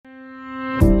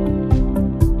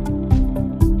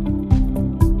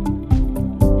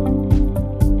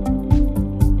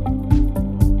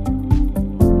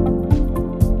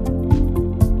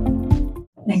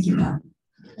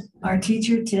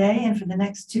teacher today and for the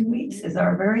next 2 weeks is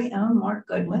our very own Mark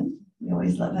Goodwin. We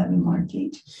always love having Mark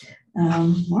teach.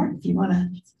 Mark, if you want to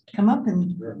come up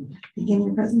and begin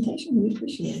your presentation, we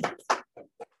appreciate it.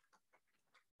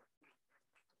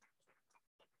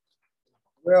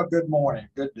 Well, good morning.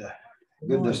 Good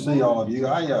to see all of you.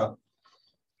 I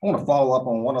want to follow up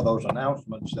on one of those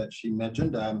announcements that she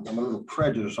mentioned. I'm a little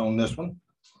prejudiced on this one.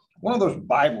 One of those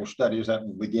Bible studies that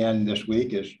will begin this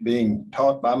week is being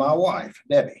taught by my wife,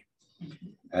 Debbie.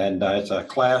 And it's a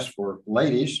class for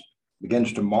ladies.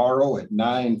 Begins tomorrow at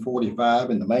 9:45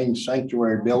 in the main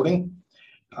sanctuary building,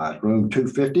 room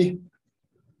 250.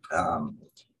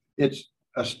 It's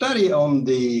a study on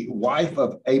the wife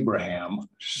of Abraham,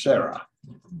 Sarah.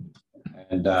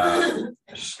 And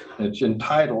it's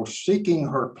entitled Seeking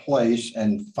Her Place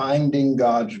and Finding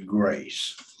God's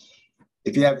Grace.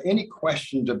 If you have any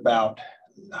questions about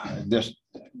this,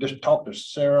 just talk to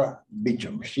Sarah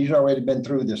Beecham. She's already been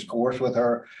through this course with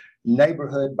her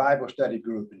neighborhood Bible study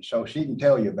group, and so she can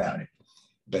tell you about it.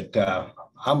 But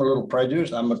I'm a little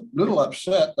prejudiced. I'm a little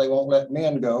upset they won't let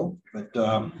men go. But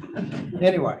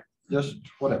anyway, just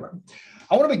whatever.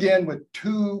 I want to begin with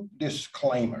 2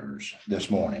 disclaimers this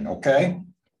morning, okay?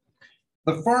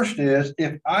 The first is,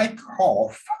 if I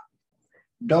cough,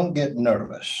 don't get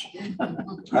nervous.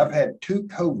 I've had 2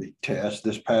 COVID tests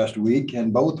this past week,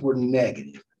 and both were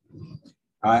negative.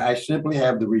 I simply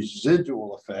have the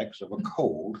residual effects of a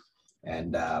cold,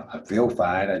 and I feel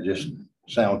fine. I just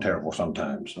sound terrible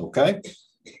sometimes, okay?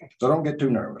 So don't get too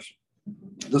nervous.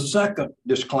 The second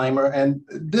disclaimer, and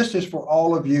this is for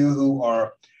all of you who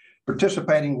are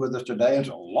participating with us today. It's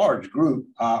a large group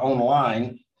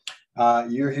online.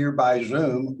 You're here by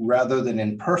Zoom rather than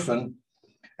in person.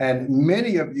 And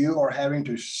many of you are having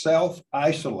to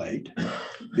self-isolate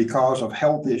because of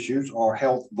health issues or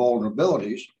health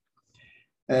vulnerabilities.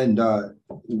 And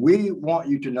we want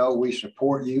you to know we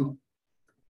support you.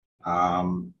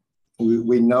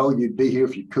 We know you'd be here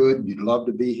if you could. You'd love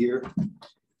to be here.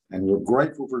 And we're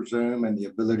grateful for Zoom and the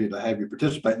ability to have you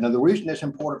participate. Now, the reason it's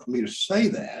important for me to say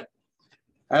that,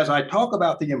 as I talk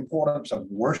about the importance of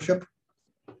worship,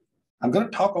 I'm going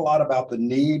to talk a lot about the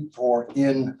need for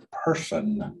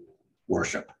in-person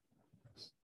worship,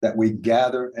 that we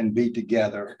gather and be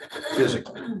together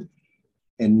physically.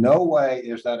 In no way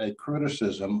is that a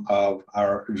criticism of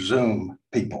our Zoom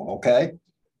people, okay?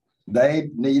 They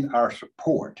need our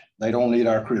support. They don't need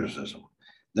our criticism.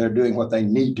 They're doing what they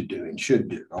need to do and should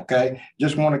do, okay?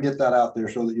 Just want to get that out there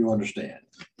so that you understand.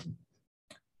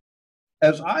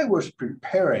 As I was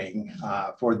preparing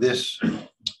for this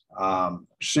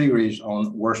series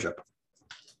on worship,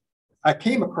 I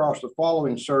came across the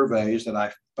following surveys that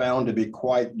I found to be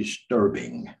quite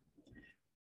disturbing.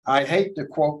 I hate to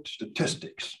quote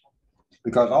statistics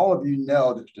because all of you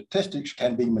know that statistics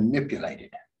can be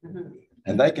manipulated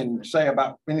and they can say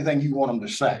about anything you want them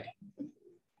to say.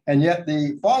 And yet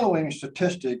the following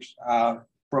statistics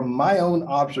from my own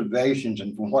observations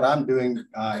and from what I'm doing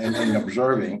and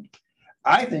observing,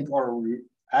 I think are an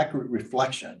accurate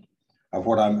reflection of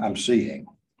what I'm seeing.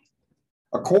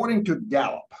 According to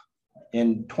Gallup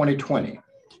in 2020,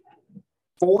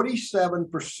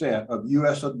 47% of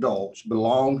US adults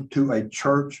belong to a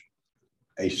church,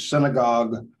 a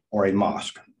synagogue, or a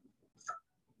mosque.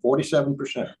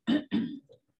 47%.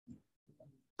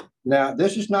 Now,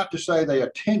 this is not to say they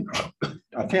attend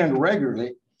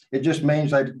regularly. It just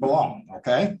means they belong,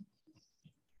 okay?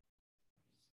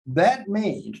 That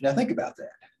means, now think about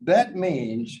that. That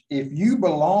means if you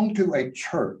belong to a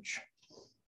church,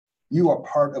 you are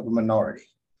part of a minority.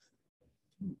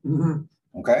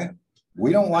 Okay?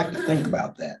 We don't like to think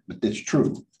about that, but it's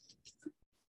true.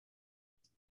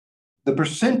 The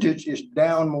percentage is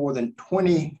down more than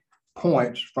 20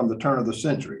 points from the turn of the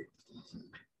century.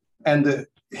 And the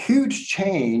huge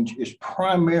change is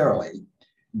primarily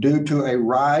due to a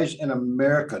rise in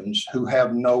Americans who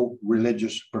have no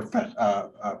religious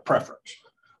preference.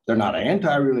 They're not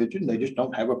anti-religion, they just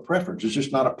don't have a preference. It's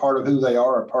just not a part of who they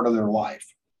are, a part of their life.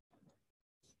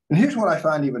 And here's what I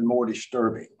find even more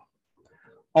disturbing.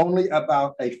 Only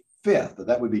about a fifth,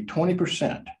 that would be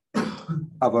 20%,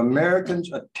 of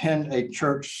Americans attend a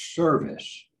church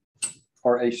service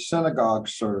or a synagogue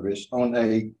service on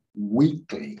a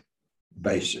weekly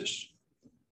basis.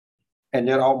 And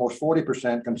yet almost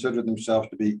 40% consider themselves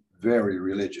to be very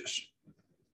religious.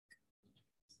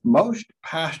 Most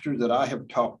pastors that I have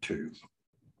talked to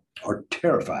are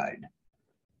terrified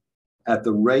at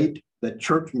the rate that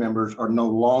church members are no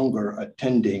longer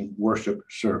attending worship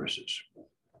services.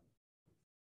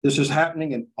 This is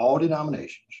happening in all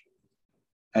denominations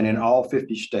and in all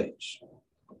 50 states.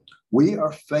 We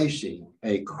are facing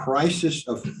a crisis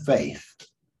of faith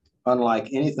unlike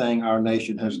anything our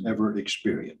nation has ever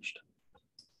experienced.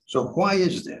 So why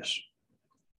is this?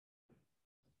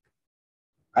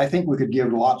 I think we could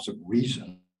give lots of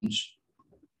reasons.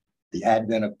 The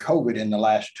advent of COVID in the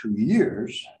last 2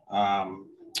 years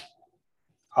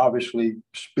obviously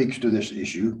speaks to this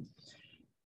issue.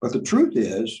 But the truth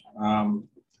is,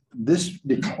 this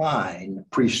decline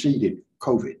preceded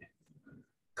COVID.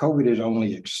 COVID has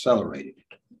only accelerated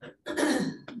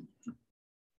it.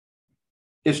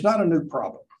 It's not a new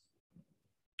problem.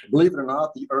 Believe it or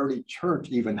not, the early church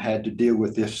even had to deal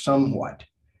with this somewhat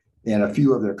in a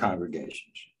few of their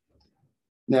congregations.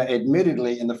 Now,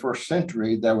 admittedly, in the first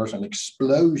century, there was an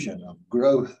explosion of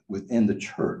growth within the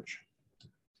church,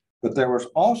 but there was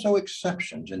also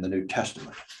exceptions in the New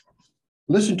Testament.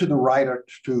 Listen to the writer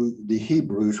to the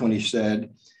Hebrews when he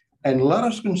said, "And let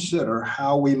us consider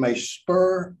how we may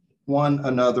spur one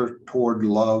another toward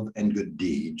love and good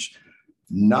deeds,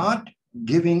 not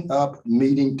giving up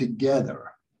meeting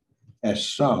together, as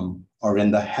some are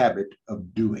in the habit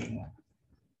of doing,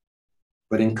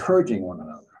 but encouraging one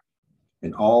another,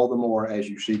 and all the more as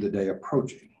you see the day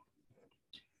approaching."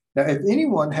 Now, if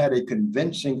anyone had a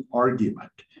convincing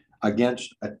argument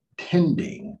against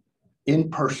attending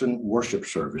in-person worship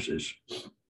services,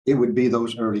 it would be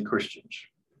those early Christians.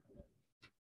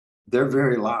 Their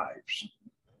very lives,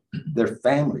 their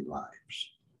family lives,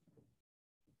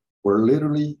 were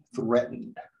literally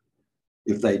threatened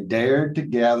if they dared to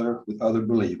gather with other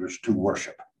believers to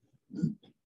worship.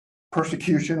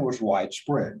 Persecution was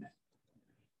widespread,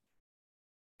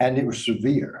 and it was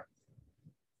severe.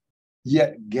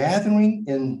 Yet gathering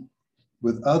in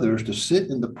with others to sit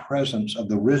in the presence of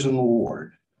the risen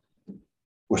Lord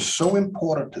was so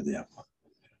important to them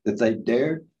that they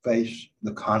dared face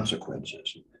the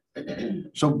consequences.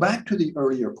 So back to the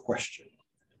earlier question,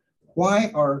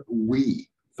 why are we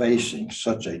facing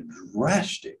such a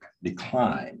drastic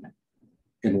decline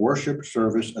in worship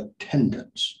service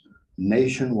attendance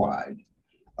nationwide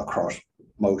across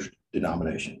most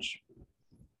denominations?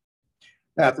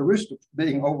 Now, at the risk of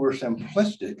being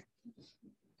oversimplistic,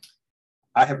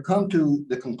 I have come to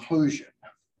the conclusion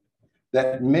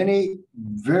that many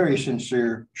very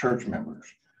sincere church members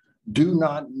do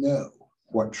not know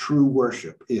what true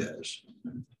worship is,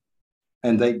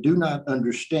 and they do not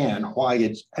understand why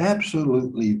it's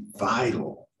absolutely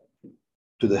vital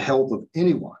to the health of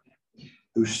anyone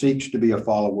who seeks to be a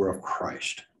follower of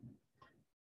Christ.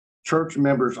 Church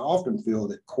members often feel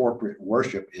that corporate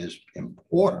worship is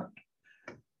important,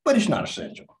 but it's not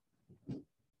essential.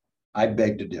 I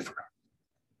beg to differ.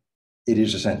 It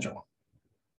is essential.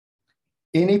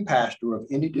 Any pastor of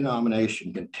any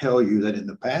denomination can tell you that in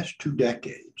the past 2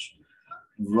 decades,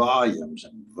 volumes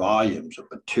and volumes of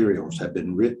materials have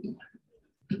been written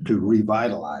to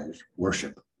revitalize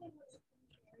worship.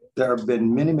 There have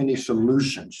been many, many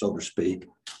solutions, so to speak,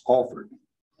 offered,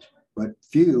 but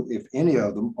few, if any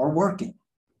of them, are working.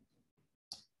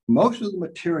 Most of the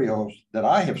materials that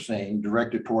I have seen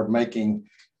directed toward making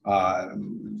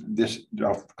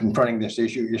confronting this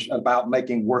issue is about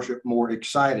making worship more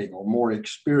exciting or more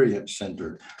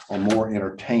experience-centered or more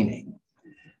entertaining.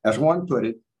 As one put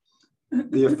it,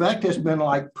 the effect has been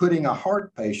like putting a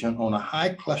heart patient on a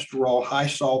high cholesterol, high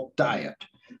salt diet.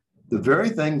 The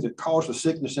very things that caused the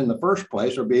sickness in the first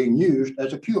place are being used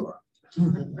as a cure.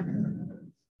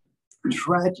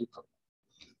 Tragically,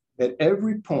 at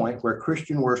every point where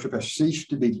Christian worship has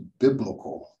ceased to be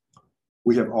biblical,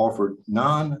 we have offered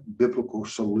non-biblical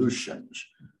solutions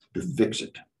to fix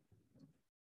it.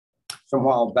 Some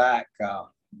while back,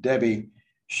 Debbie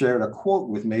shared a quote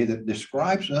with me that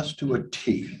describes us to a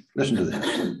T. Listen to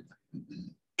this.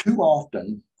 Too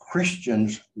often,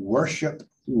 Christians worship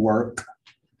work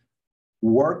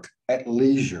at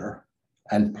leisure,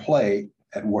 and play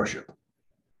at worship.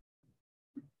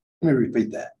 Let me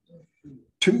repeat that.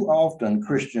 Too often,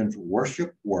 Christians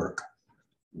worship work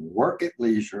at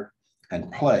leisure, and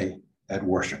play at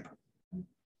worship.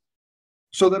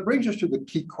 So that brings us to the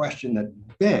key question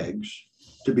that begs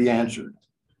to be answered.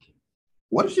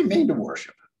 What does it mean to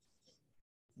worship?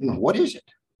 What is it?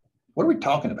 What are we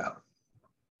talking about?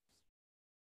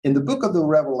 In the book of the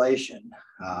Revelation,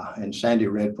 and Sandy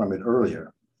read from it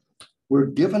earlier, we're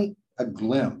given a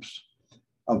glimpse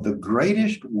of the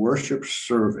greatest worship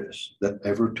service that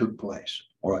ever took place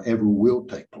or ever will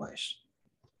take place.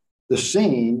 The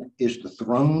scene is the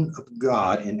throne of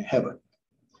God in heaven,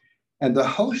 and the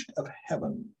host of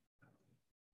heaven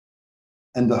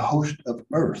and the host of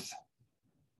earth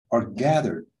are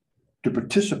gathered to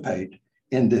participate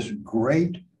in this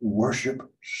great worship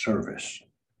service.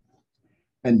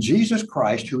 And Jesus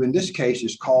Christ, who in this case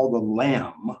is called the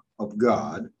Lamb of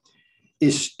God,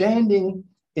 is standing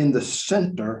in the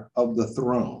center of the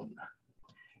throne.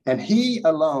 And he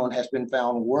alone has been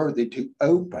found worthy to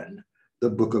open the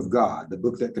book of God, the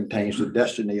book that contains the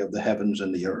destiny of the heavens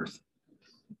and the earth.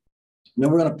 Now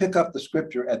we're going to pick up the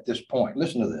scripture at this point.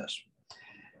 Listen to this.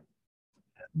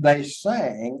 They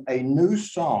sang a new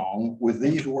song with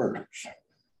these words.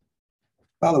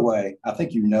 By the way, I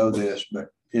think you know this, but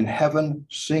in heaven,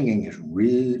 singing is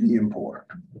really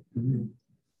important.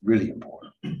 Really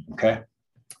important. Okay?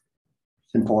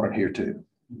 It's important here too.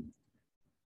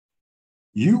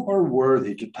 You are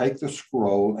worthy to take the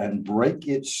scroll and break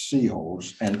its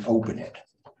seals and open it.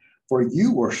 For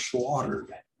you were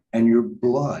slaughtered, and your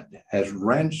blood has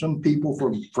ransomed people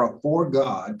for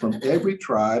God from every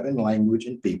tribe and language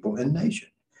and people and nation.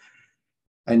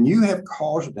 And you have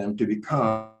caused them to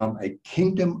become a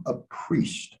kingdom of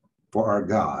priests for our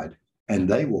God, and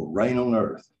they will reign on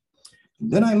earth.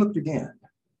 And then I looked again,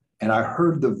 and I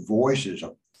heard the voices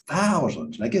of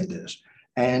thousands, now get this,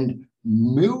 and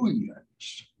millions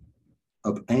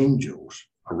of angels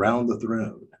around the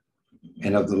throne,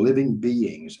 and of the living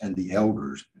beings and the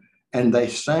elders. And they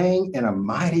sang in a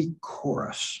mighty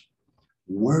chorus,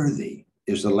 "Worthy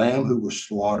is the Lamb who was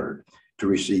slaughtered to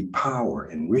receive power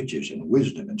and riches and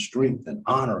wisdom and strength and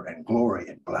honor and glory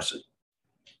and blessing."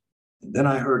 And then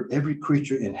I heard every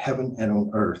creature in heaven and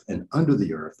on earth and under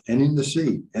the earth and in the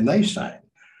sea, and they sang,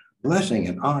 "Blessing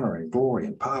and honor and glory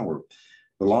and power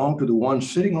belong to the one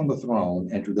sitting on the throne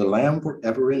and to the Lamb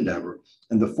forever and ever."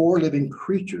 And the four living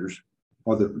creatures,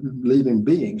 or the living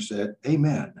beings, said,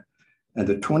 "Amen." And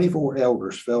the 24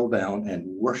 elders fell down and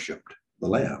worshiped the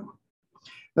Lamb.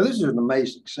 Now, this is an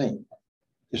amazing scene.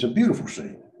 It's a beautiful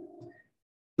scene.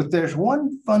 But there's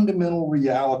one fundamental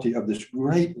reality of this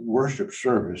great worship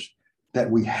service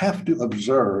that we have to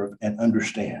observe and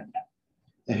understand.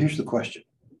 And here's the question.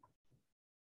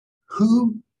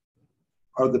 Who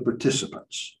are the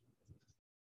participants?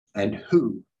 And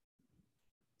who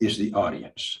is the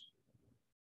audience?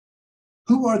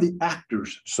 Who are the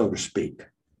actors, so to speak?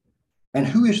 And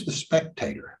who is the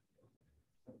spectator?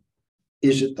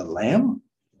 Is it the Lamb?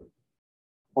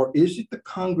 Or is it the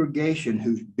congregation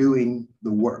who's doing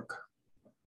the work?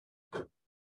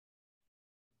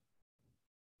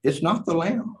 It's not the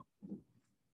Lamb.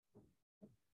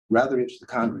 Rather, it's the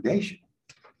congregation.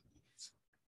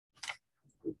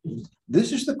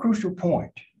 This is the crucial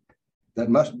point that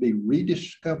must be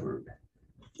rediscovered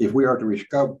if we are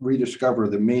to rediscover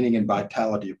the meaning and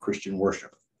vitality of Christian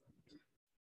worship.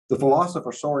 The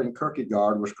philosopher Soren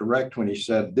Kierkegaard was correct when he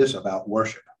said this about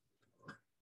worship.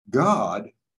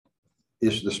 God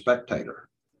is the spectator,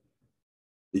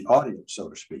 the audience, so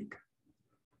to speak.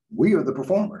 We are the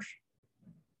performers.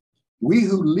 We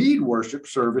who lead worship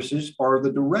services are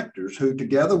the directors who,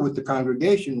 together with the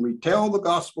congregation, retell the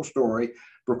gospel story,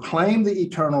 proclaim the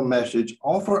eternal message,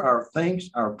 offer our thanks,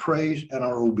 our praise, and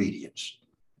our obedience.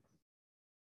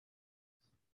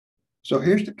 So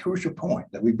here's the crucial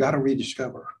point that we've got to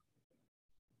rediscover.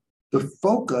 The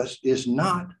focus is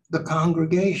not the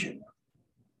congregation.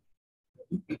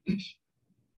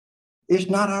 It's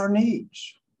not our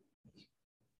needs.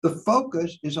 The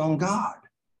focus is on God.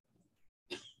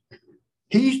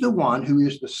 He's the one who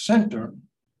is the center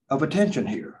of attention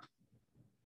here.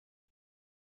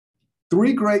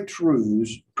 Three great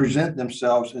truths present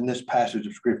themselves in this passage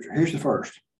of Scripture. Here's the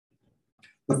first.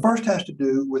 The first has to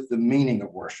do with the meaning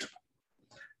of worship.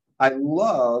 I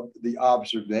love the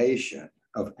observation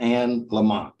of Anne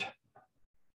Lamott.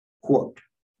 Quote,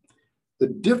 "The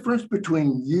difference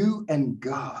between you and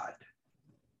God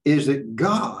is that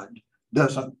God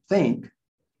doesn't think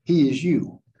he is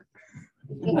you."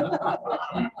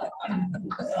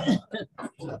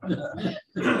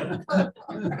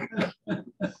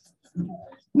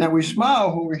 Now we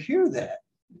smile when we hear that,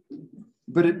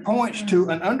 but it points to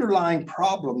an underlying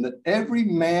problem that every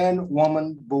man,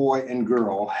 woman, boy, and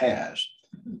girl has.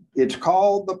 It's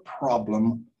called the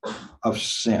problem of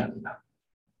sin.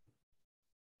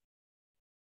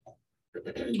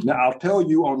 Now, I'll tell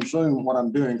you on Zoom what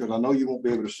I'm doing because I know you won't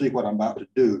be able to see what I'm about to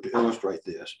do to illustrate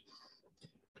this.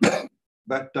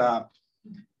 But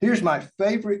here's my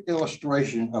favorite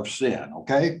illustration of sin,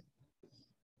 okay?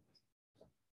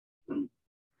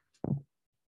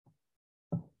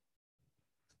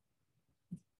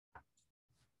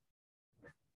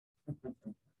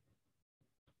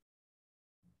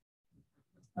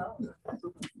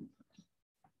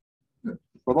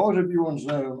 For those of you on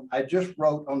Zoom, I just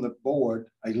wrote on the board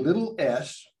a little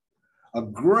S, a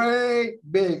great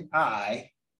big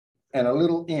I, and a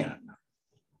little N.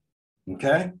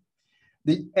 Okay?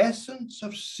 The essence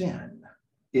of sin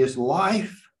is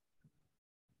life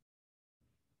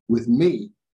with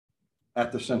me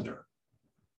at the center.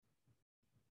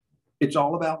 It's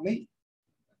all about me.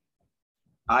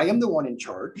 I am the one in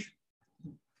charge.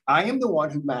 I am the one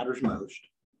who matters most.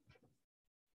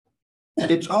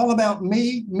 It's all about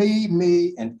me,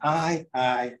 and I.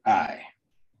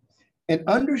 And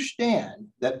understand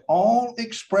that all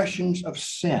expressions of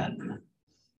sin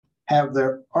have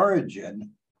their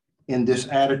origin in this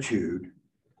attitude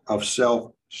of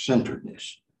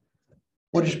self-centeredness.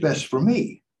 What is best for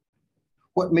me?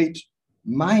 What meets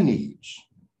my needs?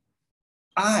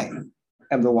 I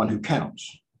am the one who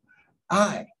counts.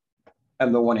 I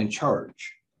am the one in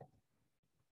charge.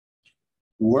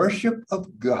 Worship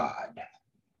of God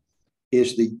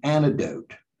is the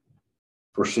antidote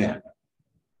for sin.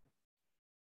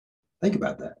 Think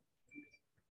about that.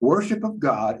 Worship of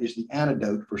God is the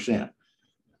antidote for sin.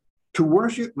 To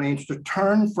worship means to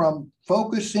turn from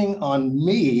focusing on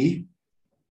me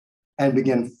and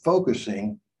begin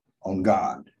focusing on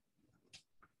God.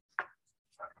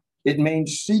 It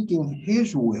means seeking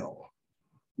His will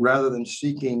rather than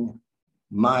seeking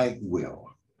my will.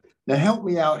 Now help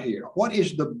me out here. What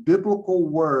is the biblical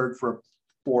word for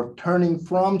turning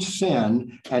from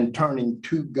sin and turning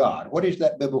to God? What is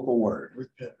that biblical word?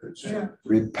 Repentance. Yeah.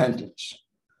 Repentance.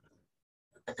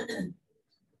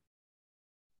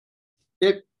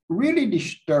 It really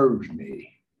disturbs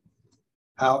me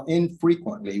how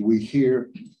infrequently we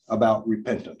hear about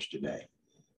repentance today.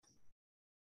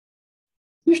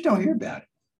 You just don't hear about it.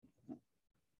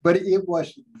 But it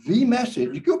was the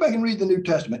message. You go back and read the New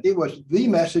Testament. It was the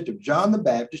message of John the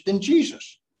Baptist and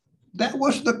Jesus. That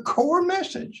was the core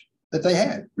message that they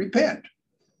had. Repent.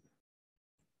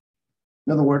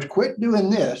 In other words, quit doing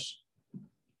this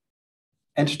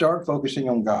and start focusing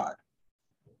on God.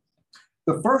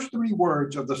 The first three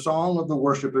words of the Song of the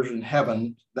Worshipers in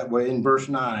Heaven that were in verse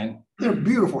 9, they're a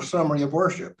beautiful summary of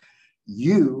worship.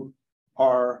 You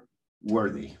are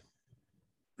worthy.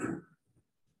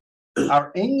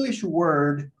 Our English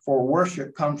word for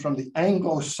worship comes from the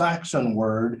Anglo-Saxon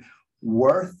word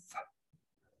worthship.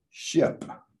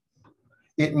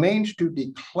 It means to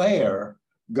declare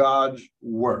God's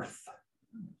worth.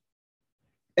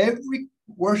 Every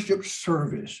worship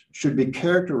service should be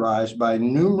characterized by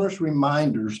numerous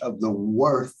reminders of the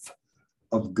worth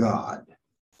of God.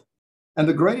 And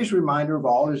the greatest reminder of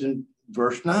all is in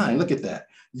verse 9. Look at that.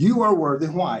 You are worthy.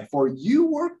 Why? For you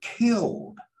were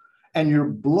killed, and your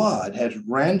blood has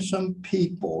ransomed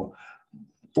people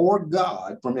for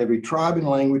God from every tribe and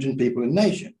language and people and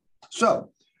nation. So,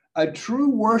 a true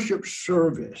worship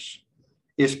service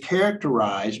is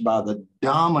characterized by the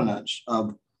dominance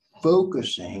of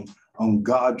focusing on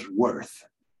God's worth,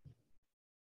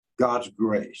 God's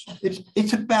grace.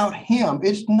 It's about Him.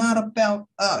 It's not about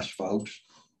us, folks.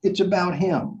 It's about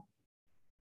Him.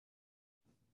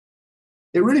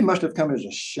 It really must have come as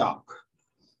a shock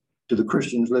to the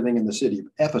Christians living in the city of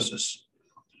Ephesus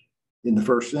in the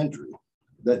first century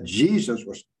that Jesus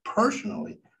was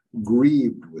personally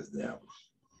grieved with them.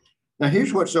 Now,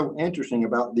 here's what's so interesting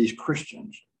about these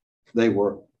Christians. They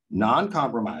were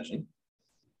non-compromising,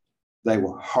 they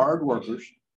were hard workers,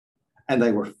 and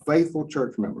they were faithful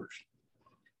church members.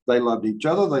 They loved each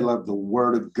other, they loved the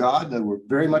Word of God, they were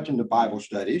very much into Bible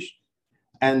studies,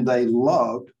 and they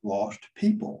loved lost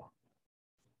people.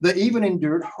 They even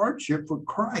endured hardship for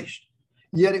Christ.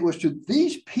 Yet it was to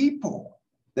these people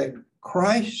that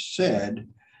Christ said,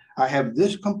 I have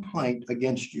this complaint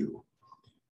against you.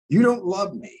 You don't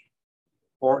love me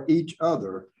or each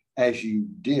other as you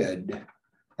did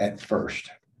at first.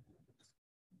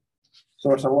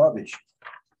 So it's a love issue.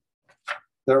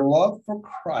 Their love for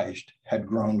Christ had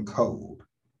grown cold.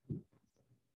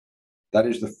 That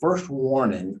is the first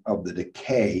warning of the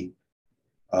decay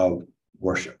of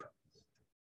worship.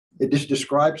 It just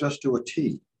describes us to a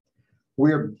T.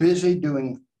 We are busy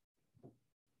doing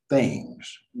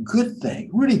things, good things,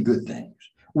 really good things.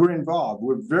 We're involved,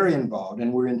 we're very involved,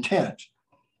 and we're intense.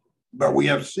 But we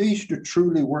have ceased to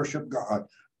truly worship God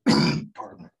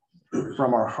pardon me,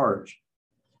 from our hearts.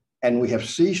 And we have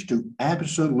ceased to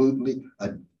absolutely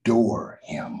adore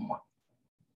Him.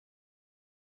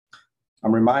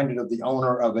 I'm reminded of the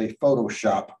owner of a photo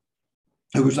shop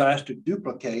who was asked to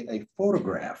duplicate a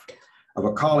photograph of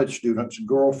a college student's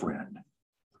girlfriend.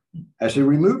 As he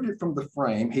removed it from the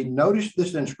frame, he noticed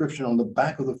this inscription on the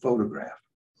back of the photograph.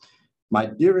 My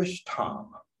dearest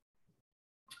Tom,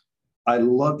 I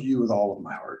love you with all of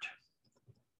my heart.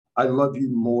 I love you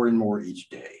more and more each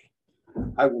day.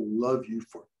 I will love you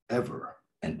forever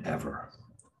and ever.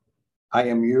 I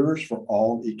am yours for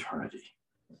all eternity.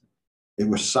 It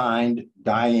was signed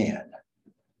Diane,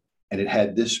 and it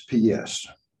had this PS.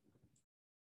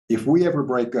 If we ever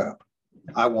break up,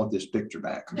 I want this picture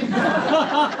back.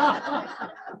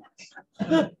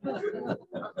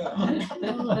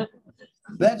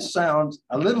 That sounds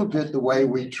a little bit the way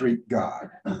we treat God.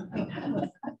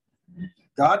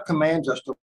 God commands us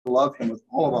to love him with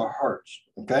all of our hearts,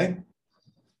 okay?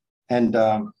 And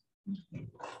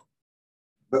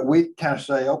but we kind of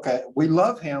say, okay, we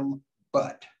love him,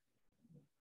 but,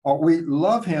 or we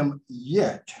love him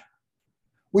yet.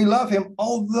 We love him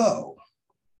although.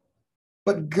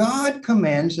 But God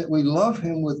commands that we love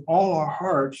him with all our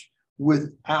hearts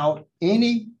without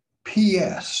any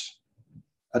PS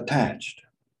attached.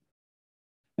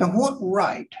 Now, what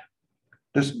right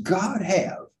does God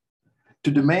have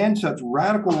to demand such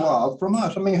radical love from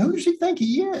us? I mean, who does he think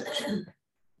he is?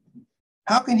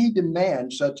 How can he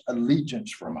demand such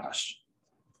allegiance from us?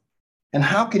 And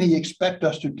how can he expect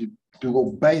us to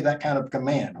obey that kind of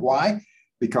command? Why?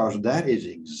 Because that is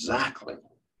exactly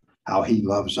how he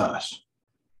loves us.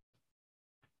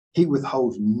 He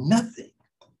withholds nothing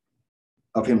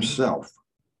of himself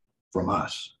from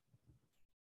us.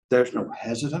 There's no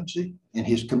hesitancy in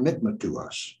his commitment to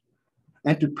us.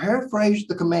 And to paraphrase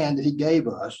the command that he gave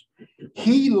us,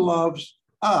 he loves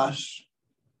us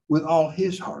with all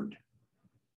his heart,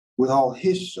 with all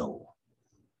his soul,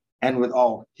 and with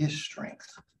all his strength.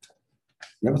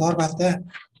 You ever thought about that?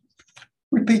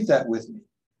 Repeat that with me.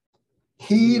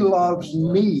 He loves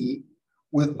me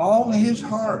with all his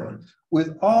heart,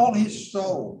 with all his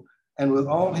soul, and with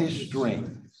all his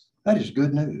strength. That is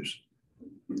good news.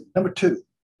 Number two,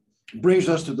 brings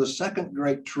us to the second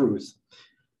great truth,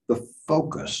 the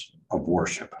focus of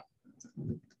worship.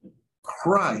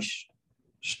 Christ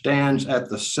stands at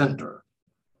the center,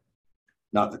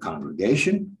 not the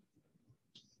congregation,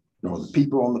 nor the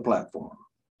people on the platform.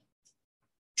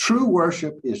 True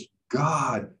worship is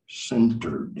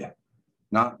God-centered,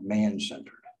 not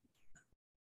man-centered.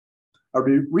 A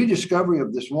rediscovery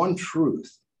of this one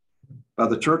truth by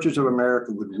the churches of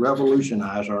America would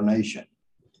revolutionize our nation.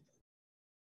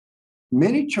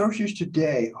 Many churches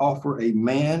today offer a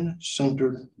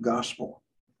man-centered gospel.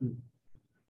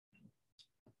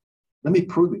 Let me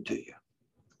prove it to you.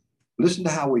 Listen to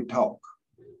how we talk.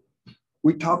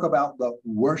 We talk about the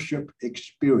worship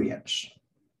experience.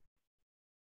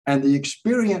 And the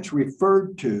experience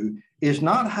referred to is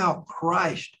not how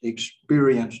Christ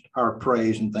experienced our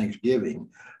praise and thanksgiving,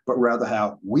 but rather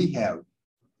how we have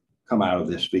come out of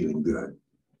this feeling good.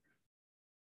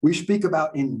 We speak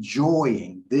about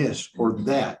enjoying this or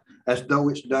that as though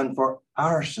it's done for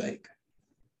our sake.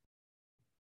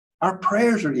 Our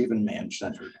prayers are even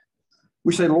man-centered.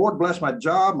 We say, Lord, bless my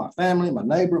job, my family, my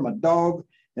neighbor, my dog.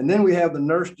 And then we have the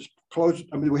nerve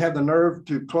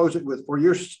to close it with, for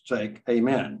your sake,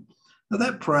 amen. Now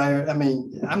that prayer,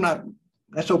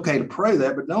 that's okay to pray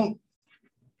that, but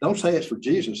don't say it's for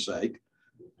Jesus' sake.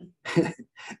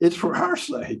 It's for our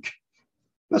sake.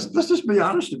 Let's just be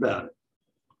honest about it.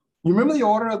 You remember the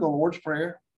order of the Lord's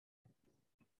Prayer?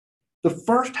 The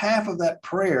first half of that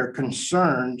prayer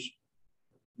concerns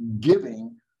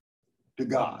giving to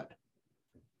God.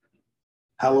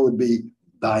 Hallowed be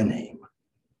thy name.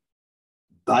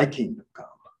 Thy kingdom come.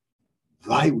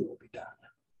 Thy will be done.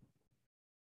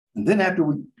 And then after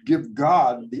we give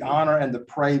God the honor and the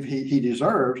praise he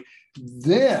deserves,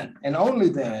 then and only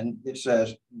then it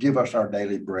says, give us our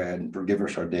daily bread and forgive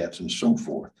us our debts and so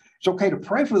forth. It's okay to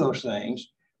pray for those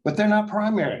things, but they're not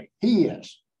primary. He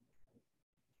is.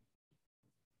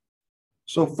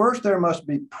 So first there must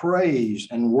be praise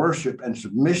and worship and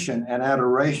submission and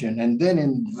adoration. And then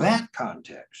in that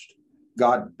context,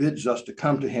 God bids us to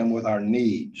come to him with our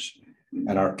needs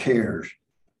and our cares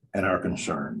and our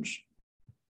concerns.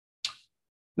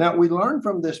 Now, we learn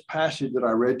from this passage that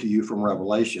I read to you from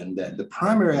Revelation that the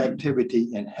primary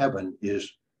activity in heaven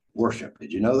is worship.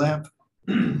 Did you know that?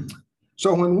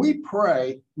 So when we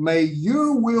pray, may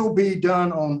your will be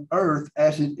done on earth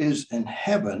as it is in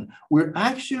heaven, we're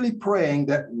actually praying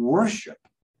that worship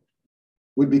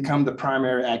would become the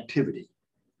primary activity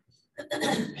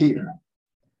here.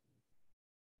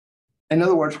 In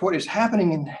other words, what is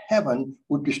happening in heaven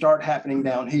would start happening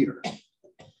down here.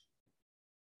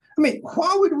 I mean,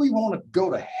 why would we want to go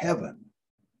to heaven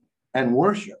and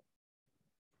worship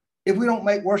if we don't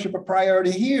make worship a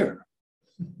priority here?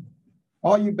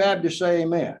 All you Baptists say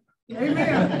amen.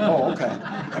 Amen. Oh, okay.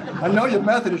 I know you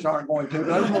Methodists aren't going to,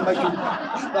 but I just want to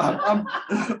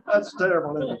make you. That's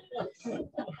terrible, isn't it?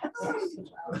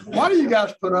 Why do you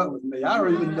guys put up with me? I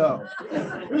don't even know.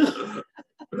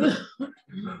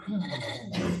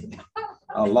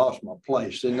 I lost my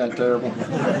place. Isn't that terrible?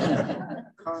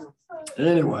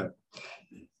 Anyway,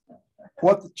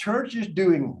 what the church is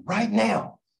doing right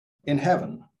now in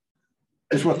heaven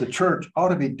is what the church ought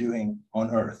to be doing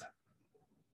on earth.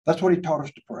 That's what he taught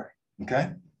us to pray,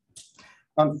 okay?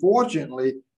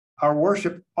 Unfortunately, our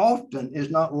worship often is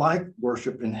not like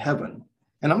worship in heaven.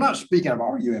 And I'm not speaking of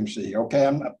RUMC, okay?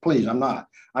 I'm not.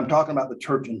 I'm talking about the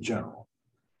church in general.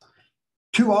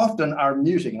 Too often our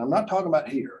music, and I'm not talking about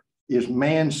here, is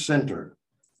man-centered.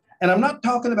 And I'm not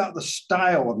talking about the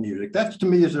style of music. That to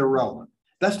me is irrelevant.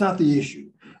 That's not the issue.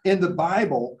 In the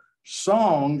Bible,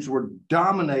 songs were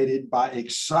dominated by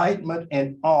excitement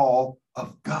and awe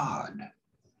of God.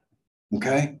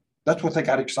 Okay? That's what they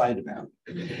got excited about.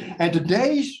 And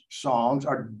today's songs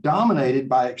are dominated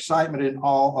by excitement and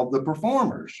awe of the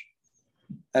performers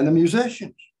and the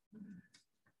musicians.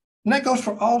 And that goes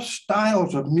for all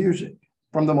styles of music,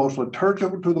 from the most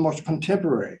liturgical to the most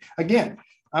contemporary. Again,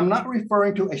 I'm not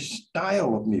referring to a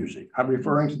style of music. I'm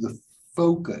referring to the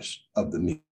focus of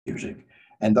the music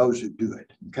and those who do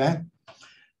it, okay?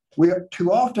 We have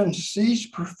too often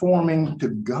ceased performing to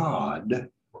God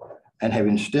and have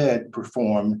instead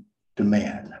performed to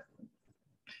man.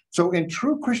 So in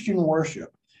true Christian worship,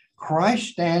 Christ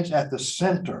stands at the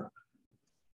center,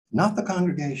 not the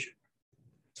congregation.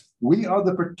 We are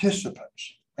the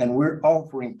participants, and we're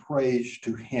offering praise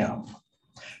to him.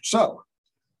 So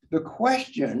the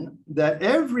question that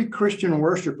every Christian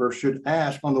worshiper should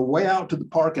ask on the way out to the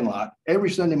parking lot every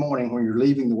Sunday morning when you're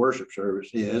leaving the worship service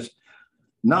is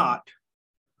not,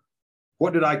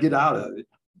 what did I get out of it?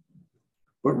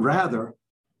 But rather,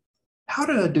 how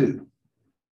did I do?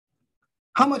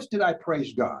 How much did I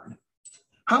praise God?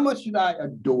 How much did I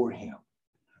adore him?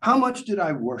 How much did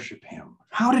I worship him?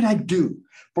 How did I do?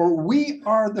 For we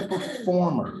are the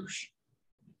performers.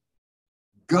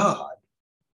 God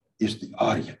is the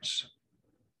audience.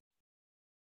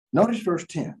 Notice verse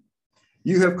 10.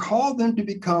 You have called them to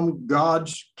become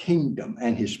God's kingdom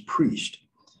and his priest.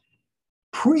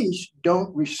 Priests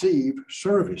don't receive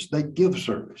service, they give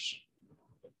service.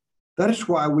 That is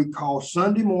why we call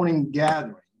Sunday morning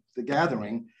the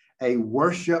gathering, a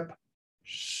worship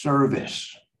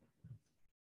service.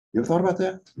 You ever thought about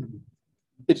that?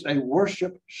 It's a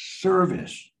worship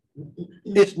service.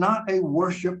 It's not a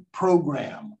worship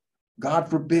program. God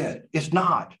forbid. It's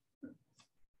not.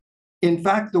 In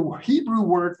fact, the Hebrew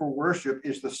word for worship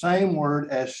is the same word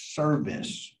as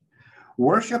service.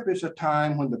 Worship is a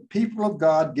time when the people of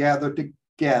God gather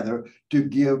together to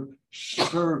give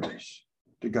service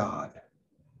to God.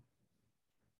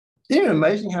 Isn't it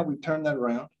amazing how we turn that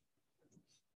around?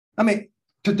 I mean,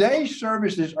 today's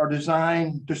services are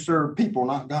designed to serve people,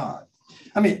 not God.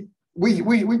 I mean, we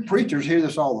preachers hear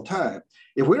this all the time.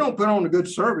 If we don't put on a good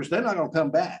service, they're not going to come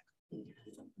back.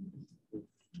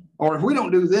 Or if we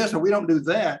don't do this or we don't do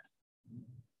that,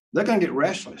 they're going to get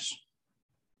restless.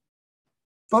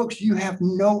 Folks, you have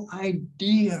no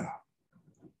idea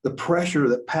the pressure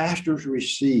that pastors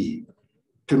receive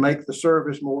to make the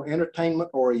service more entertainment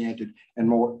oriented and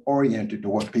more oriented to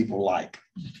what people like.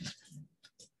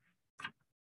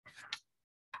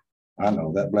 I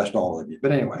know that blessed all of you,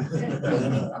 but anyway.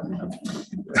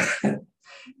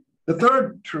 The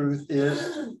third truth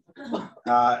is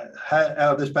out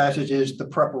of this passage is the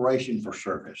preparation for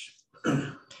service.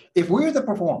 If we're the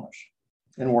performers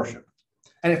in worship,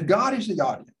 and if God is the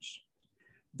audience,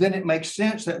 then it makes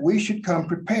sense that we should come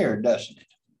prepared, doesn't it?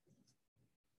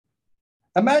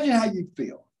 Imagine how you'd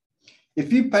feel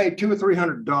if you paid $200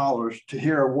 or $300 to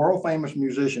hear a world famous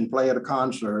musician play at a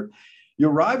concert. You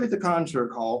arrive at the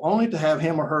concert hall only to have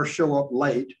him or her show up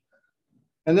late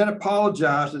and then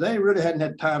apologize that they really hadn't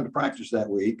had time to practice that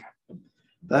week.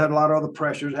 They had a lot of other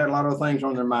pressures, had a lot of things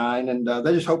on their mind, and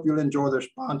they just hope you'll enjoy their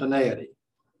spontaneity.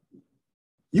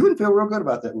 You wouldn't feel real good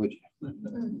about that, would you?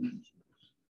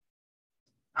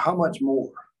 How much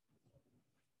more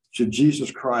should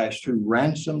Jesus Christ, who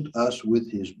ransomed us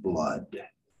with his blood,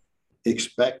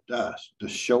 expect us to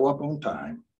show up on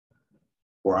time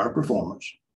for our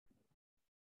performance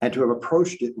and to have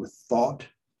approached it with thought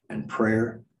and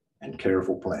prayer and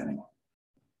careful planning?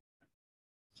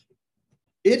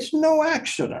 It's no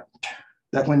accident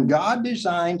that when God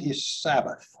designed his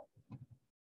Sabbath,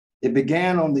 it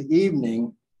began on the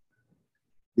evening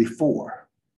before,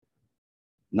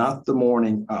 not the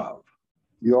morning of.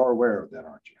 You are aware of that,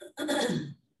 aren't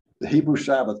you? The Hebrew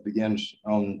Sabbath begins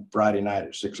on Friday night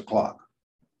at 6 o'clock.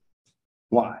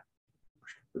 Why?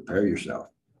 Prepare yourself.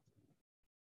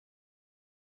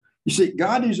 You see,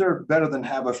 God deserves better than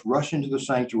have us rush into the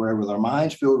sanctuary with our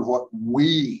minds filled with what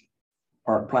we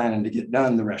are planning to get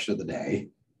done the rest of the day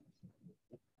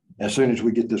as soon as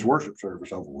we get this worship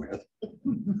service over with.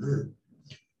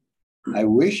 I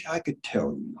wish I could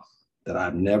tell you that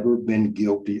I've never been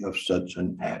guilty of such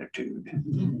an attitude.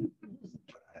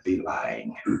 I'd be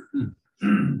lying.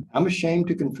 I'm ashamed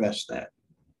to confess that.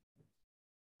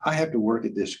 I have to work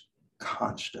at this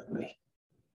constantly.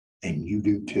 and you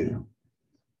do too.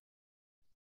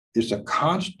 It's a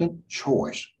constant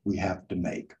choice we have to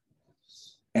make.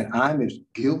 And I'm as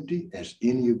guilty as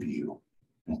any of you,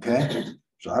 okay?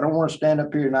 So I don't want to stand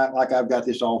up here and act like I've got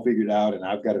this all figured out and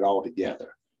I've got it all together.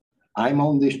 I'm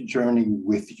on this journey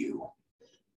with you,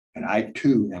 and I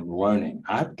too am learning.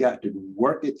 I've got to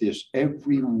work at this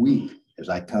every week as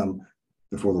I come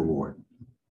before the Lord.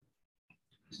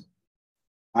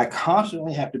 I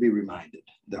constantly have to be reminded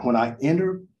that when I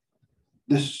enter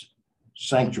this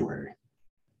sanctuary,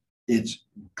 it's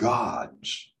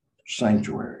God's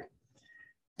sanctuary,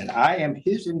 and I am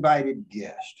his invited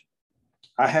guest.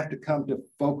 I have to come to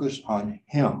focus on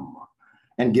him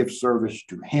and give service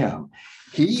to him.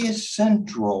 He is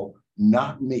central,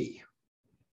 not me.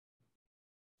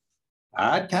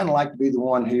 I'd kind of like to be the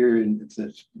one here and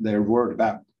their word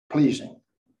about pleasing.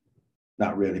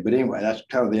 Not really, but anyway, that's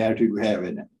kind of the attitude we have,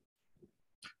 isn't it?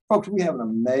 Folks, we have an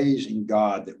amazing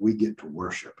God that we get to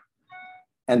worship.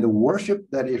 And the worship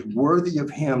that is worthy of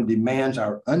him demands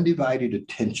our undivided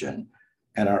attention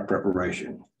and our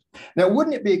preparation. Now,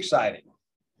 wouldn't it be exciting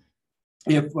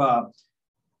if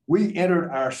we entered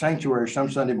our sanctuary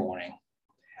some Sunday morning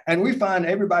and we find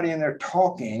everybody in there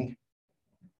talking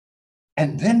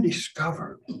and then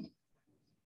discovered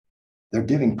they're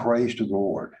giving praise to the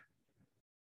Lord.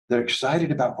 They're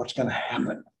excited about what's going to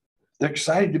happen. They're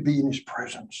excited to be in his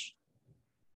presence.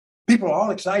 People are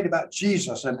all excited about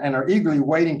Jesus and are eagerly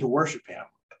waiting to worship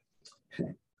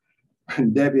him.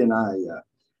 And Debbie and I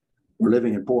were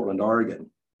living in Portland, Oregon.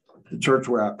 The church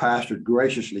where I pastored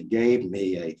graciously gave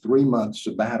me a 3-month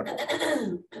sabbatical.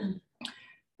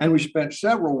 And we spent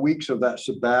several weeks of that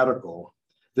sabbatical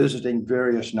visiting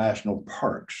various national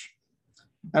parks.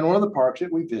 And one of the parks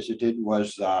that we visited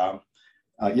was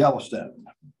Yellowstone.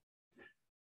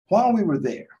 While we were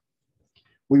there,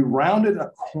 we rounded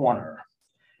a corner,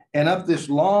 and up this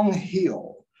long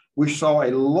hill, we saw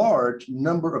a large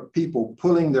number of people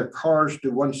pulling their cars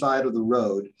to one side of the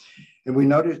road. And we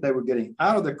noticed they were getting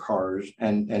out of the cars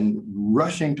and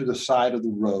rushing to the side of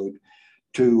the road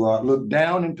to look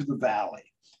down into the valley.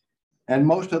 And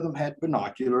most of them had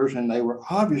binoculars, and they were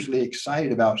obviously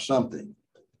excited about something.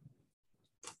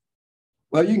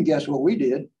 Well, you can guess what we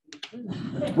did.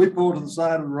 We pulled to the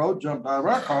side of the road, jumped out of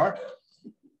our car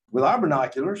with our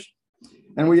binoculars,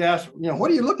 and we asked,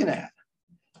 what are you looking at?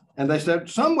 And they said,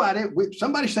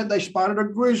 somebody said they spotted a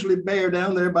grizzly bear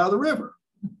down there by the river.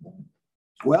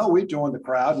 Well, we joined the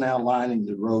crowd now lining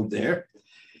the road there,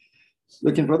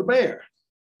 looking for the bear.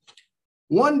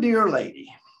 One dear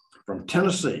lady from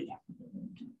Tennessee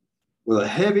with a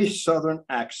heavy Southern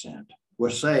accent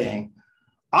was saying,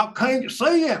 I can't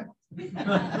see him.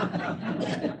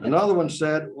 Another one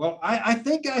said, well, I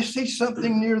think I see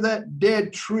something near that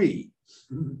dead tree.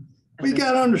 We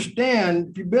got to understand,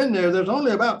 if you've been there, there's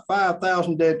only about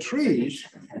 5,000 dead trees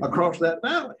across that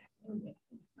valley.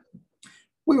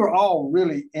 We were all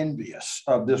really envious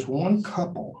of this one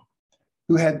couple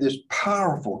who had this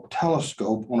powerful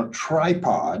telescope on a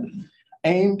tripod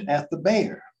aimed at the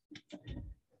bear.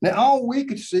 Now, all we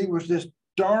could see was this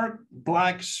dark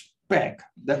black speck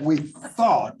that we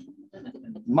thought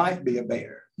might be a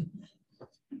bear.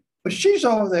 But she's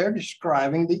over there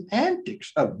describing the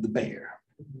antics of the bear.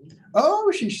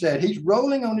 Oh, she said, he's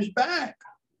rolling on his back.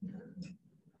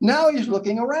 Now he's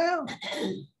looking around.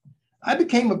 I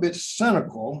became a bit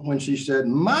cynical when she said,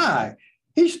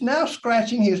 he's now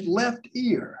scratching his left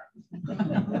ear.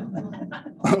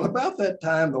 Well, about that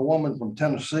time, the woman from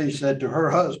Tennessee said to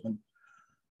her husband,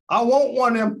 I want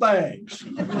one of them things.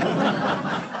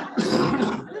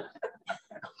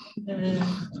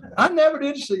 I never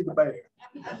did see the bear.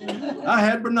 I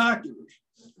had binoculars.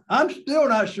 I'm still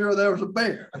not sure there was a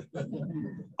bear.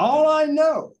 All I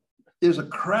know is a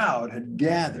crowd had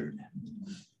gathered,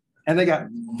 and they got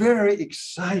very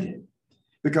excited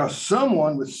because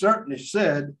someone with certainty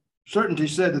said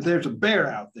that there's a bear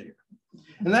out there.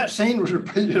 And that scene was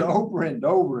repeated over and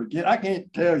over again. I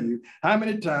can't tell you how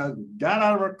many times we got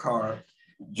out of our car,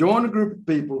 joined a group of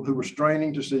people who were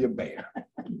straining to see a bear.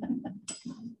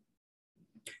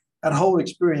 That whole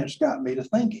experience got me to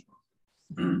thinking,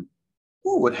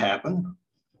 what would happen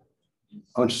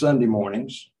on Sunday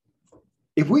mornings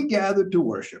if we gathered to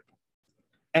worship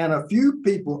and a few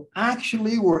people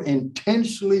actually were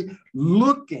intensely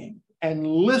looking and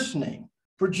listening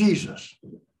for Jesus?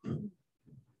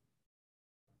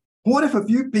 What if a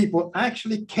few people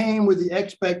actually came with the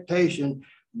expectation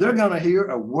they're going to hear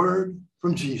a word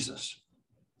from Jesus?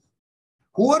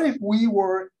 What if we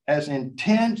were as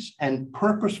intense and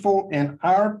purposeful in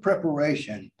our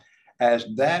preparation as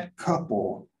that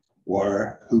couple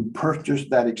were who purchased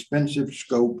that expensive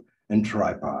scope and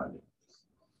tripod?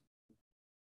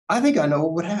 I think I know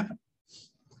what would happen.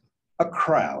 A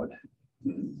crowd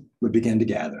would begin to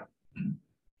gather.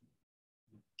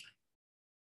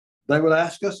 They would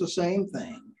ask us the same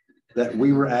thing that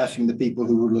we were asking the people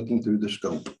who were looking through the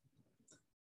scope.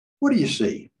 What do you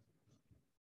see?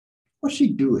 What's he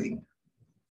doing?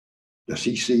 Does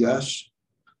he see us?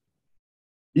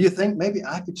 Do you think maybe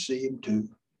I could see him too?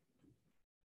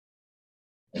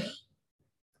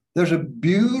 There's a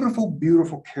beautiful,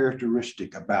 beautiful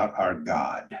characteristic about our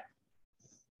God.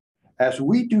 As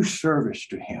we do service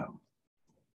to him,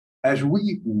 as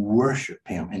we worship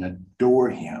him and adore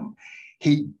him,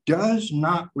 he does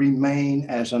not remain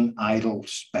as an idle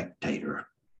spectator.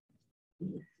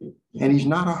 And he's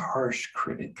not a harsh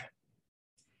critic.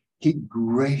 He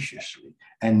graciously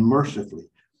and mercifully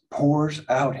pours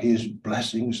out his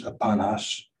blessings upon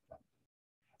us.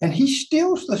 And he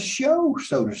steals the show,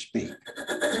 so to speak.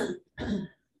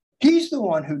 He's the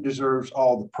one who deserves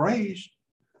all the praise,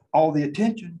 all the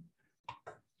attention.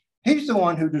 He's the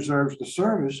one who deserves the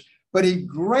service, but he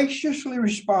graciously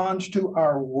responds to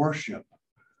our worship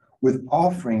with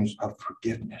offerings of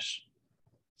forgiveness,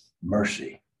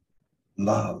 mercy,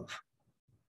 love,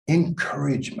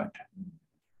 encouragement,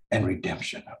 and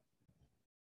redemption.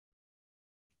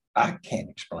 I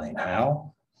can't explain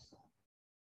how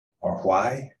or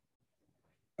why,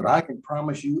 but I can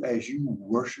promise you, as you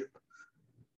worship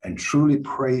and truly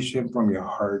praise him from your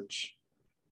hearts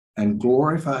and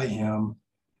glorify him,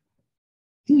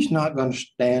 he's not going to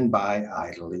stand by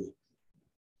idly.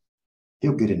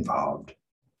 He'll get involved.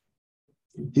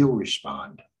 He'll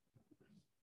respond.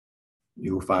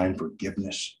 You'll find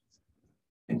forgiveness,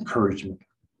 encouragement,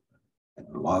 and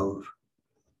love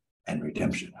and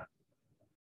redemption.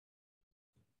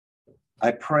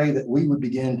 I pray that we would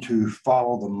begin to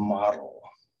follow the model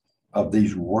of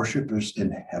these worshipers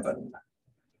in heaven.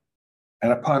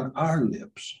 And upon our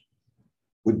lips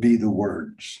would be the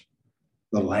words,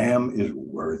 "The Lamb is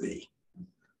worthy.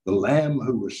 The Lamb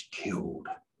who was killed.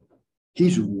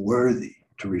 He's worthy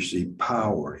to receive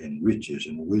power and riches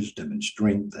and wisdom and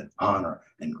strength and honor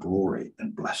and glory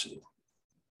and blessing.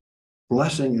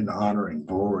 Blessing and honor and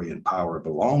glory and power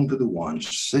belong to the one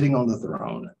sitting on the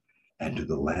throne and to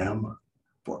the Lamb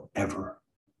forever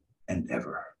and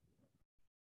ever."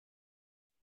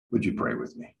 Would you pray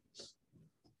with me?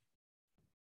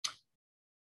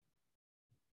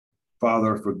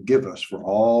 Father, forgive us for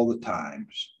all the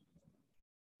times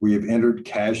we have entered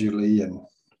casually and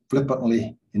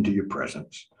flippantly into your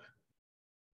presence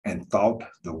and thought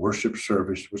the worship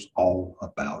service was all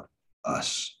about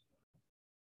us.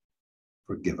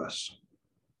 Forgive us.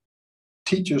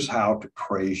 Teach us how to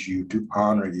praise you, to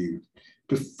honor you,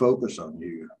 to focus on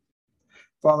you.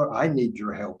 Father, I need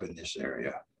your help in this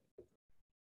area.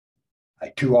 I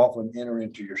too often enter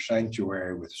into your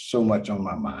sanctuary with so much on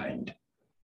my mind.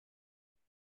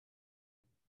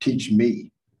 Teach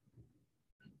me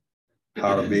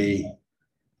how to be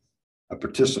a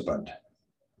participant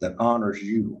that honors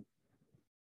you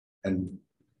and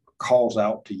calls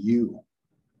out to you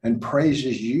and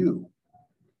praises you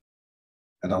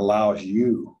and allows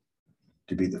you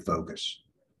to be the focus.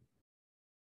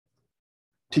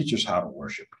 Teach us how to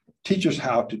worship. Teach us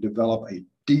how to develop a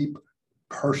deep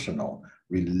personal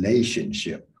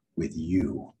relationship with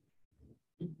you.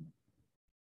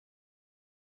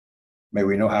 May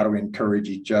we know how to encourage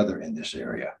each other in this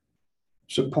area,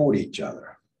 support each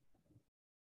other.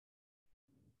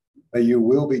 May your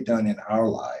will be done in our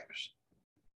lives.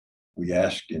 We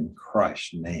ask in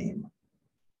Christ's name,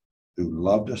 who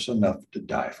loved us enough to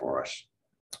die for us.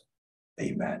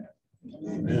 Amen.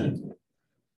 Amen.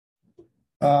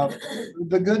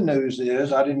 The good news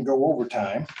is I didn't go over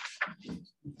time.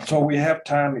 So we have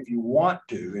time if you want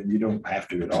to, and you don't have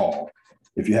to at all.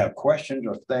 If you have questions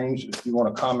or things that you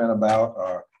want to comment about,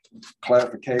 or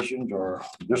clarifications or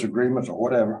disagreements or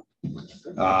whatever,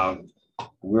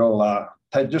 we'll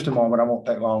take just a moment. I won't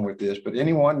take long with this, but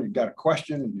anyone, you've got a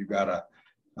question, you've got a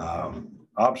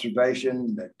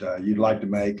observation that you'd like to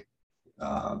make.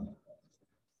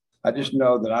 I just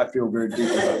know that I feel very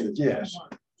deeply about it. Yes.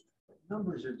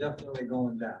 Numbers are definitely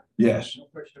going down. Yes. No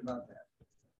question about that.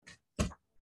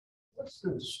 What's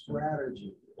the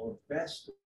strategy or best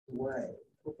way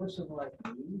for a person like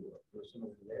me or a person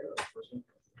over there or a person?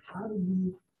 How do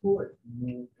you put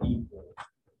more people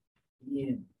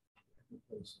in the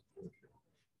place of worship?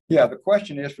 Yeah, the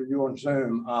question is for you on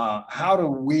Zoom, how do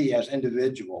we as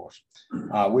individuals,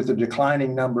 with the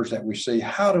declining numbers that we see,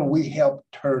 how do we help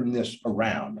turn this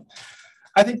around?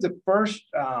 I think the first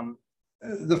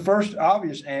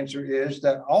obvious answer is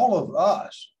that all of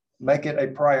us make it a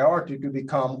priority to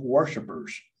become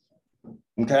worshipers,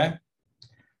 okay?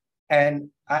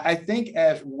 And I think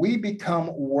as we become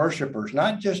worshipers,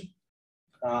 not just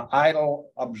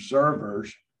idle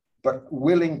observers, but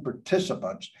willing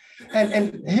participants.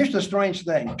 And here's the strange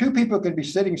thing. Two people can be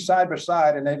sitting side by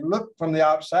side and they look from the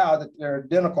outside that they're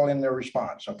identical in their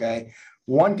response, okay?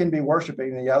 One can be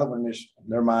worshiping and the other one is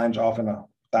their mind's off in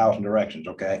 1,000 directions,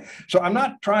 okay? So I'm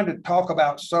not trying to talk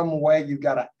about some way you've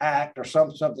got to act or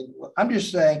something. I'm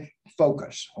just saying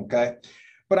focus, okay?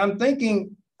 But I'm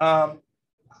thinking,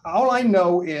 all I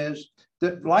know is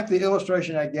that, like the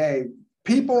illustration I gave,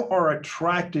 people are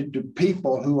attracted to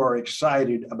people who are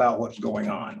excited about what's going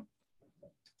on.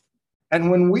 And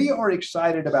when we are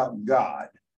excited about God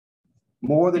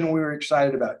more than we're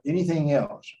excited about anything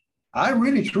else, I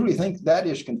really truly think that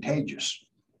is contagious.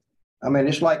 I mean,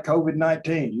 it's like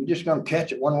COVID-19. You're just going to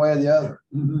catch it one way or the other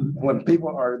when people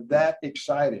are that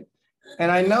excited.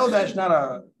 And I know that's not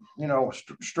a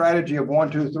strategy of 1,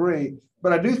 2, 3,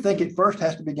 but I do think it first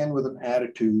has to begin with an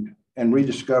attitude and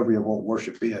rediscovery of what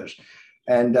worship is.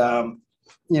 And,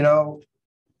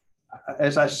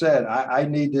 as I said, I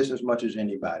need this as much as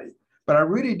anybody, but I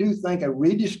really do think a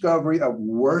rediscovery of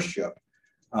worship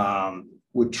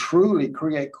would truly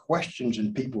create questions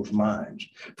in people's minds.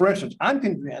 For instance, I'm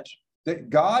convinced that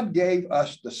God gave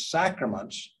us the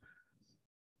sacraments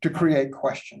to create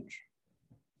questions.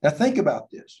 Now think about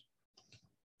this.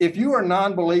 If you are a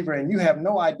non-believer and you have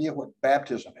no idea what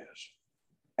baptism is,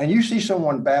 and you see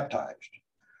someone baptized,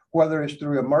 whether it's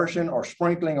through immersion or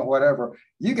sprinkling or whatever,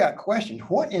 you got questions.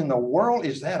 What in the world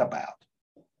is that about?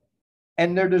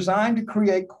 And they're designed to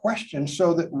create questions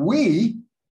so that we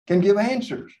can give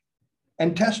answers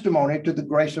and testimony to the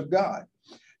grace of God.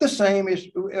 The same is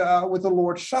with the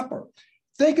Lord's Supper.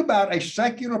 Think about a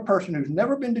secular person who's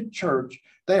never been to church.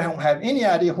 They don't have any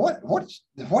idea what's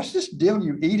this deal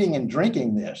you eating and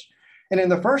drinking this. And in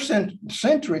the first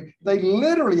century, they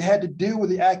literally had to deal with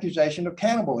the accusation of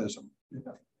cannibalism.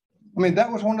 I mean,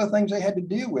 that was one of the things they had to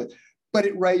deal with, but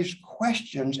it raised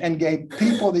questions and gave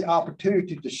people the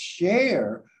opportunity to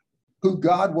share who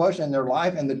God was in their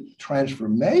life and the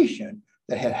transformation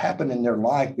that had happened in their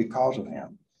life because of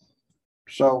him.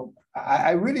 So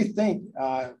I really think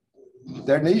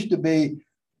there needs to be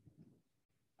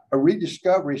a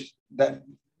rediscovery that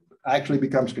actually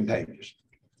becomes contagious.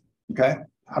 Okay.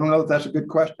 I don't know if that's a good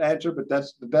question to answer, but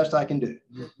that's the best I can do.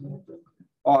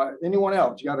 Anyone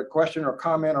else? You got a question or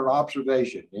comment or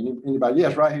observation? Anybody?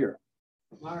 Yes, right here.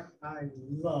 Mark, I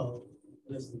love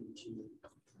listening to you.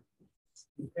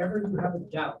 If ever you have a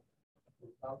doubt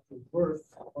about the worth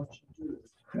of what you do,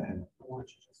 I want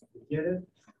you to forget it.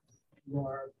 You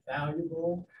are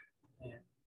valuable and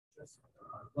just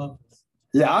love this.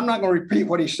 Yeah, I'm not going to repeat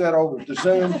what he said over the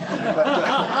Zoom,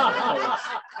 but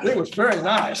it was very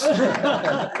nice. Sorry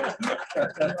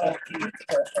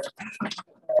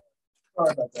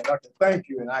about that. Okay, thank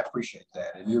you, and I appreciate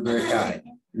that. And you're very kind.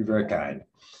 You're very kind.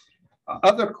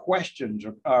 Other questions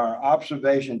or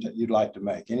observations that you'd like to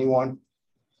make? Anyone?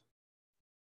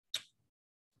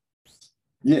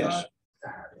 Yes.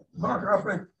 Mark, I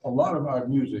think a lot of our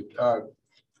music,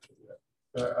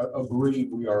 agree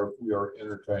we are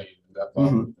entertained.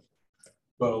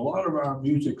 But a lot of our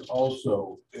music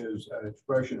also is an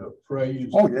expression of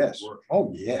praise. Oh yes.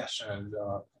 Oh yes. And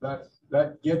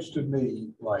that gets to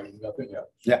me like nothing else.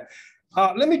 Yeah.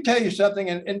 Let me tell you something,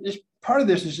 and this, part of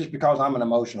this is just because I'm an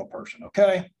emotional person.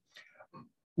 Okay.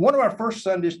 One of our first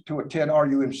Sundays to attend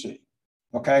RUMC.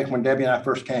 Okay, when Debbie and I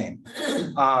first came.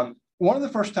 One of the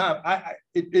first time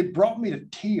it brought me to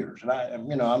tears, and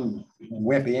I'm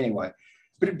wimpy anyway,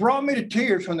 but it brought me to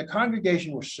tears when the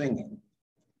congregation was singing,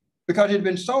 because it had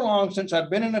been so long since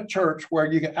I'd been in a church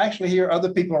where you could actually hear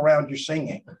other people around you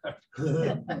singing.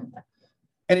 And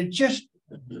it just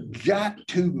got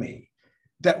to me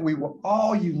that we were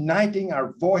all uniting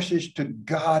our voices to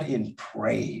God in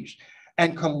praise,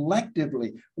 and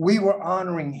collectively we were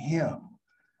honoring him.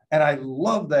 And I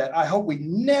love that. I hope we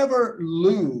never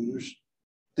lose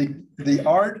the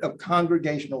art of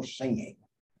congregational singing.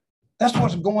 That's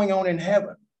what's going on in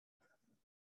heaven.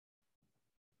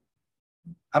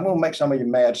 I'm going to make some of you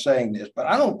mad saying this, but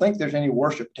I don't think there's any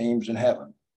worship teams in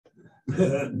heaven.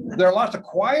 There are lots of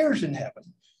choirs in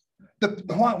heaven.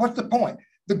 What's the point?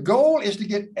 The goal is to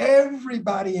get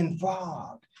everybody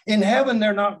involved. In heaven,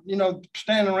 they're not,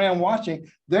 standing around watching.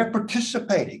 They're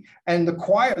participating. And the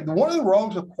choir, one of the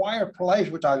roles the choir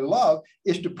plays, which I love,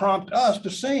 is to prompt us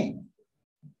to sing.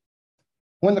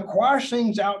 When the choir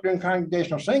sings out during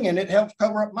congregational singing, it helps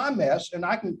cover up my mess, and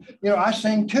I can, I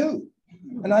sing too.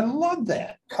 And I love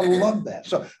that. I love that.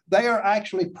 So they are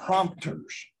actually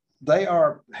prompters. They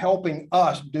are helping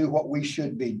us do what we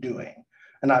should be doing.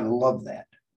 And I love that.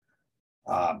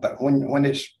 But when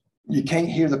it's You can't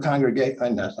hear the congregation.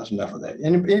 And that's enough of that.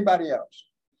 Anybody else?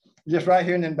 Just right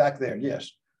here and then back there.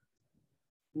 Yes.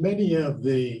 Many of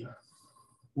the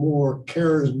more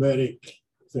charismatic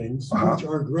things, Uh-huh. which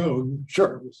are grown.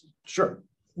 Sure. Sure.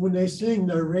 When they sing,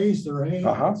 they raise their hands.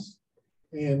 Uh-huh.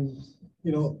 And,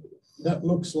 you know, that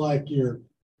looks like you're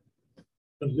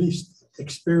at least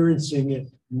experiencing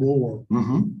it more.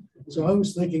 Mm-hmm. So I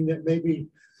was thinking that maybe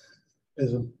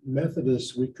as a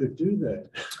Methodist, we could do that.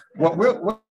 Well, we're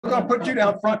going to put you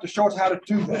down front to show us how to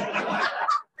do that.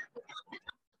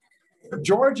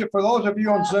 George, for those of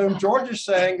you on Zoom, George is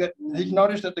saying that he's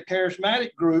noticed that the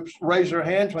charismatic groups raise their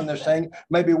hands when they're saying,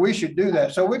 maybe we should do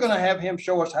that. So we're going to have him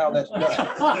show us how that's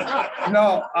done.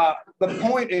 No, the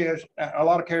point is a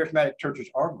lot of charismatic churches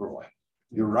are growing.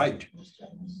 You're right.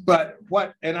 But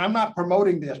and I'm not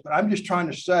promoting this, but I'm just trying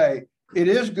to say it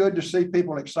is good to see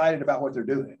people excited about what they're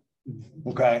doing.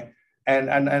 Okay.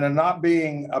 And not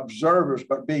being observers,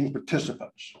 but being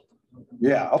participants.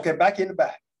 Yeah. Okay. Back in the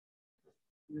back.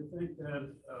 You think that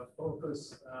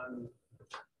focus on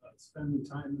spending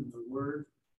time in the Word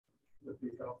would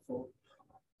be helpful?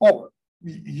 Oh,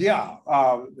 yeah.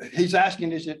 He's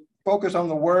asking, is it focus on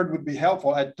the Word would be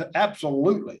helpful?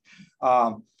 Absolutely.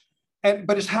 But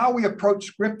it's how we approach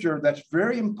Scripture that's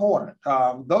very important.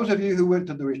 Those of you who went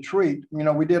to the retreat, you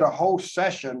know, we did a whole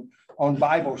session on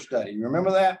Bible study. You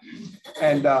remember that?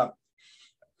 And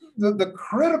the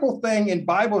critical thing in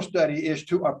Bible study is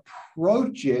to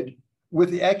approach it with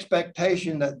the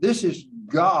expectation that this is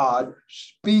God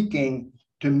speaking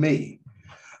to me.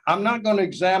 I'm not going to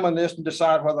examine this and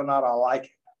decide whether or not I like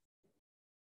it.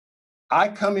 I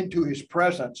come into his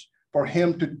presence for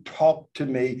him to talk to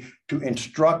me, to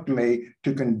instruct me,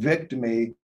 to convict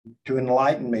me, to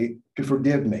enlighten me, to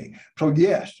forgive me. So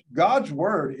yes, God's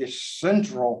word is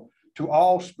central to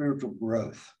all spiritual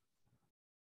growth.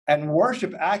 And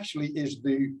worship actually is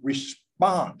the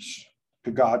response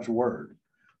to God's word.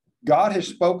 God has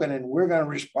spoken, and we're going to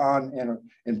respond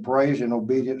in praise and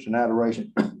obedience and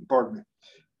adoration. Pardon me.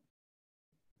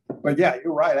 But yeah,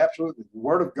 you're right. Absolutely. The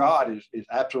word of God is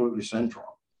absolutely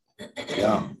central.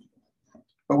 Yeah.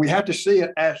 But we have to see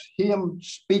it as him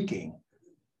speaking.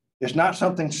 It's not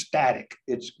something static.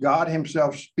 It's God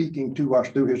himself speaking to us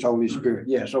through his Holy Spirit.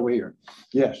 Yes, over here.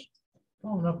 Yes.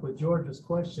 Following up with George's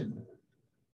question,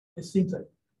 it seems like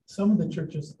some of the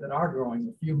churches that are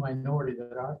growing, a few minority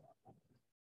that are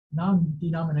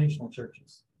non-denominational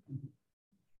churches.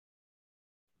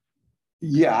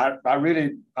 Yeah, I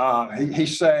really,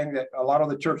 he's saying that a lot of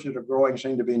the churches that are growing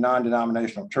seem to be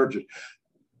non-denominational churches.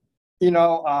 You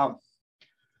know,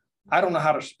 I don't know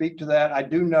how to speak to that. I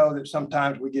do know that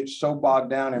sometimes we get so bogged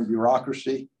down in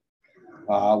bureaucracy.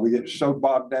 We get so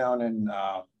bogged down in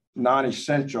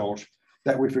non-essentials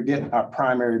that we forget our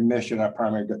primary mission, our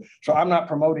primary good. So I'm not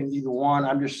promoting either one.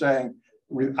 I'm just saying,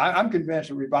 I'm convinced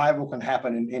that revival can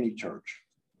happen in any church,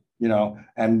 you know,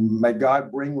 and may God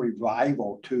bring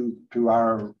revival to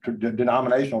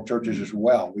denominational churches as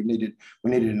well. We need it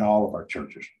in all of our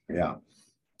churches. Yeah.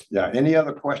 Yeah. Any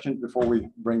other questions before we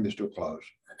bring this to a close?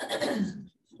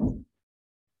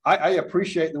 I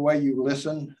appreciate the way you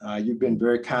listen. You've been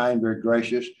very kind, very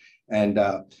gracious. And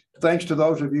thanks to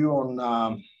those of you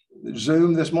on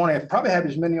Zoom this morning. I probably have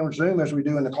as many on Zoom as we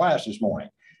do in the class this morning.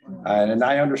 And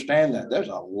I understand that there's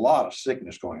a lot of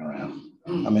sickness going around.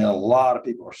 I mean, a lot of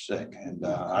people are sick, and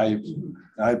I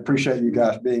appreciate you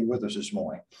guys being with us this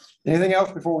morning. Anything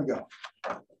else before we go?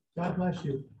 God bless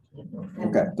you.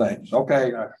 Okay, thanks.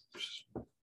 Okay.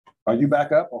 Are you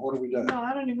back up, or what are we doing? No,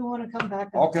 I don't even want to come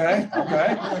back. Okay,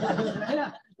 okay.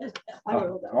 I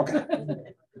will though. Okay.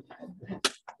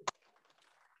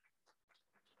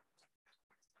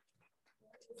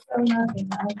 So nothing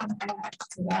I can add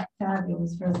to that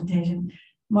fabulous presentation.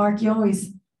 Mark, you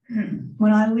always,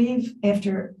 when I leave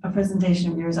after a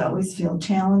presentation of yours, I always feel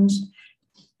challenged.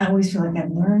 I always feel like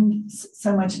I've learned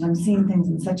so much, and I'm seeing things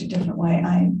in such a different way.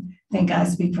 I think I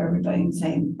speak for everybody in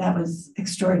saying that was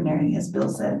extraordinary, as Bill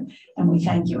said, and we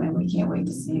thank you, and we can't wait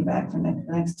to see you back for the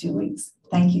next 2 weeks.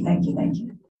 Thank you, thank you, thank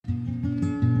you.